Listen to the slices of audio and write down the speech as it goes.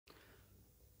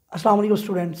Assalamu alaikum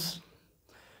students.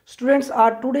 Students,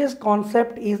 our today's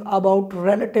concept is about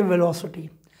relative velocity.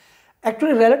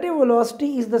 Actually, relative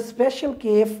velocity is the special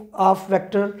case of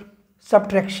vector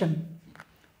subtraction.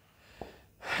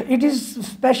 It is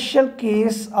special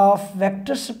case of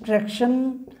vector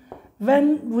subtraction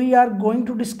when we are going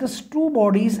to discuss two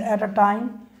bodies at a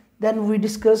time, then we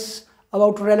discuss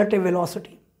about relative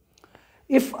velocity.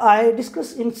 If I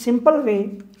discuss in simple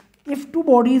way, if two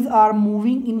bodies are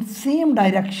moving in same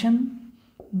direction,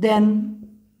 then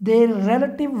their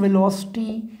relative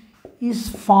velocity is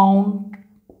found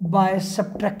by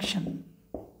subtraction.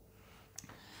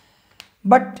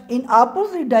 But in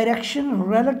opposite direction,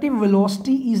 relative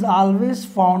velocity is always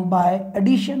found by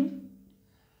addition.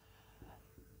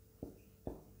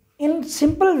 In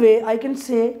simple way, I can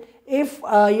say if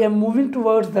I am moving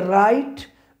towards the right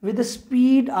with a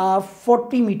speed of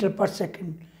 40 meter per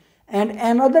second and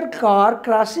another car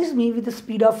crosses me with a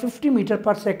speed of 50 meter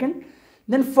per second,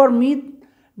 then for me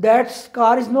that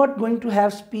car is not going to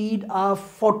have speed of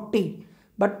 40,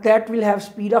 but that will have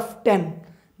speed of 10,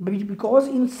 because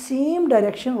in same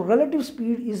direction relative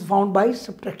speed is found by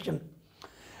subtraction.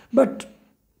 But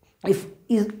if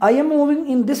I am moving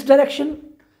in this direction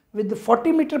with the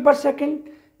 40 meter per second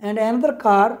and another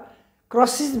car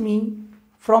crosses me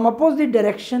from opposite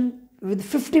direction with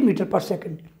 50 meter per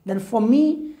second, then for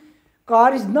me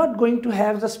car is not going to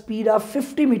have the speed of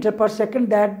 50 meter per second,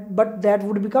 but that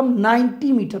would become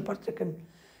 90 meter per second.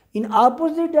 In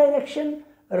opposite direction,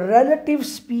 relative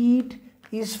speed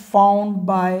is found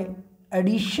by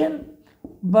addition,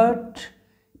 but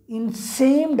in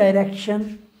same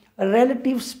direction,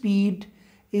 relative speed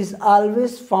is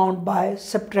always found by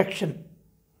subtraction.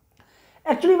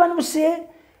 Actually, when we say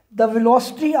the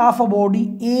velocity of a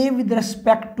body A with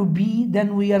respect to B,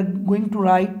 then we are going to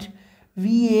write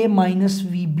VA minus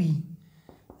VB,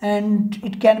 and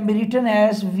it can be written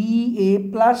as VA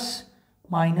plus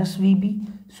minus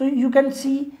VB. So you can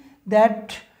see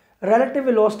that relative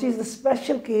velocity is the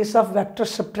special case of vector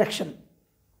subtraction.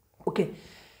 Okay,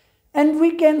 and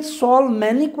we can solve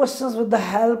many questions with the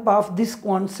help of this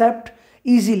concept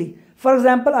easily. For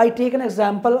example, I take an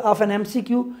example of an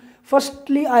MCQ.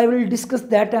 Firstly, I will discuss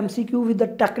that MCQ with the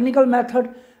technical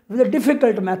method, with a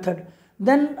difficult method.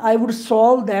 Then I would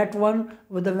solve that one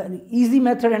with a very easy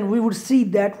method, and we would see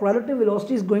that relative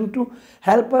velocity is going to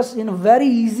help us in a very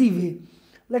easy way.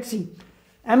 Let's see.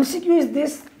 MCQ is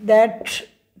this, that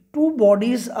two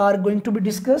bodies are going to be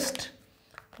discussed.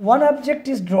 One object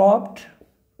is dropped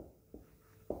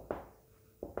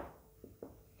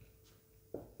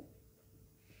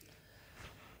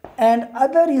and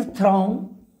other is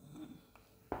thrown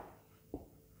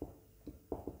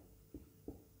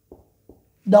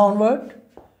downward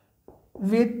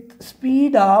with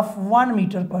speed of 1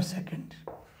 meter per second.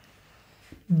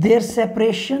 Their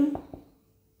separation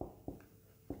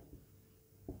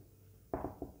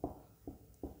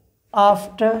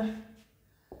after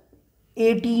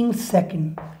 18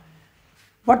 seconds.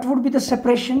 What would be the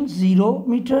separation? 0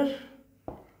 meter,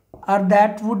 or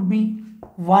that would be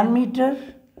 1 meter,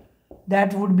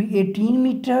 that would be 18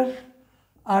 meter,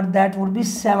 or that would be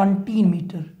 17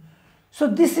 meter. So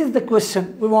this is the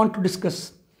question we want to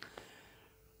discuss.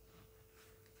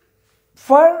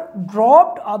 For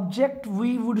dropped object,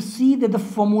 we would see that the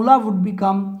formula would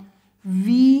become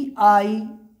VI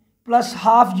plus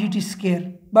half GT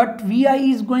square. But VI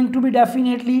is going to be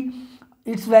definitely,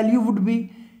 its value would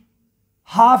be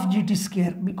half GT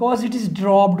square because it is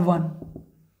dropped one.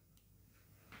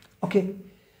 Okay.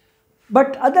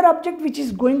 But other object which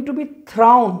is going to be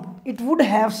thrown, it would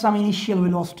have some initial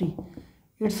velocity.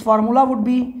 Its formula would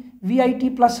be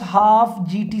VIT plus half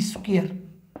GT square.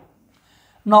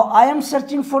 Now I am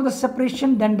searching for the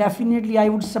separation, then definitely I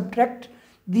would subtract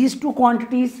these two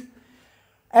quantities,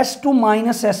 S2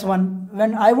 minus S1.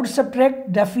 When I would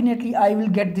subtract, definitely I will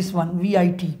get this one,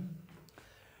 VIT.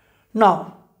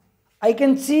 Now I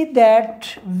can see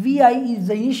that VI is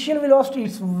the initial velocity,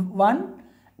 it's 1,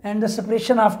 and the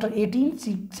separation after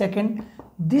 18 seconds,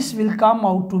 this will come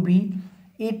out to be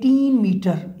 18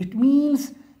 meter. It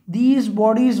means these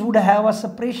bodies would have a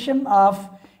separation of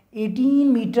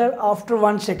 18 meter after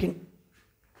 1 second.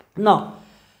 Now,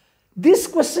 this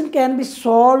question can be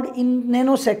solved in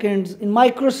nanoseconds, in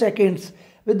microseconds,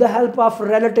 with the help of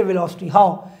relative velocity.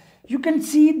 How? You can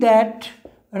see that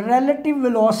relative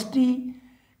velocity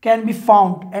can be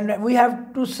found, and we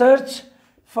have to search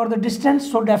for the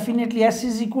distance. So definitely S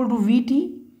is equal to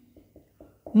VT.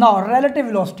 Now relative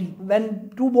velocity, when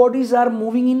two bodies are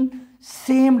moving in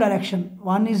same direction,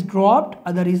 one is dropped,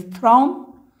 other is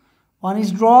thrown, one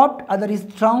is dropped, other is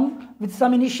thrown with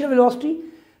some initial velocity,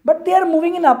 but they are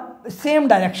moving in a same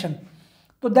direction.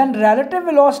 So then relative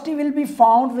velocity will be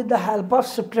found with the help of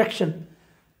subtraction.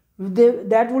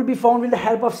 That will be found with the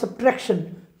help of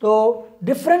subtraction. So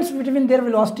difference between their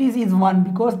velocities is 1,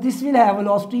 because this will have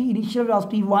initial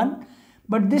velocity 1,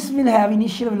 but this will have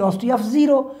initial velocity of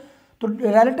 0. So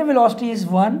relative velocity is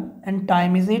 1 and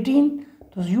time is 18.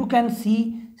 So you can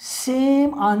see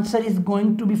same answer is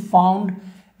going to be found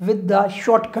with the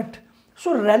shortcut.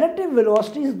 So relative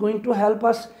velocity is going to help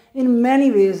us in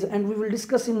many ways, and we will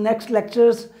discuss in next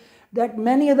lectures that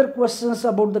many other questions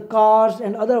about the cars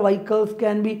and other vehicles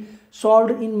can be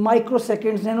solved in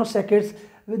microseconds, nanoseconds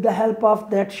with the help of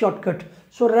that shortcut.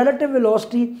 So relative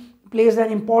velocity plays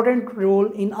an important role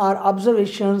in our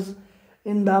observations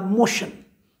in the motion.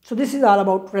 So this is all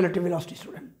about relative velocity,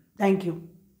 student. Thank you.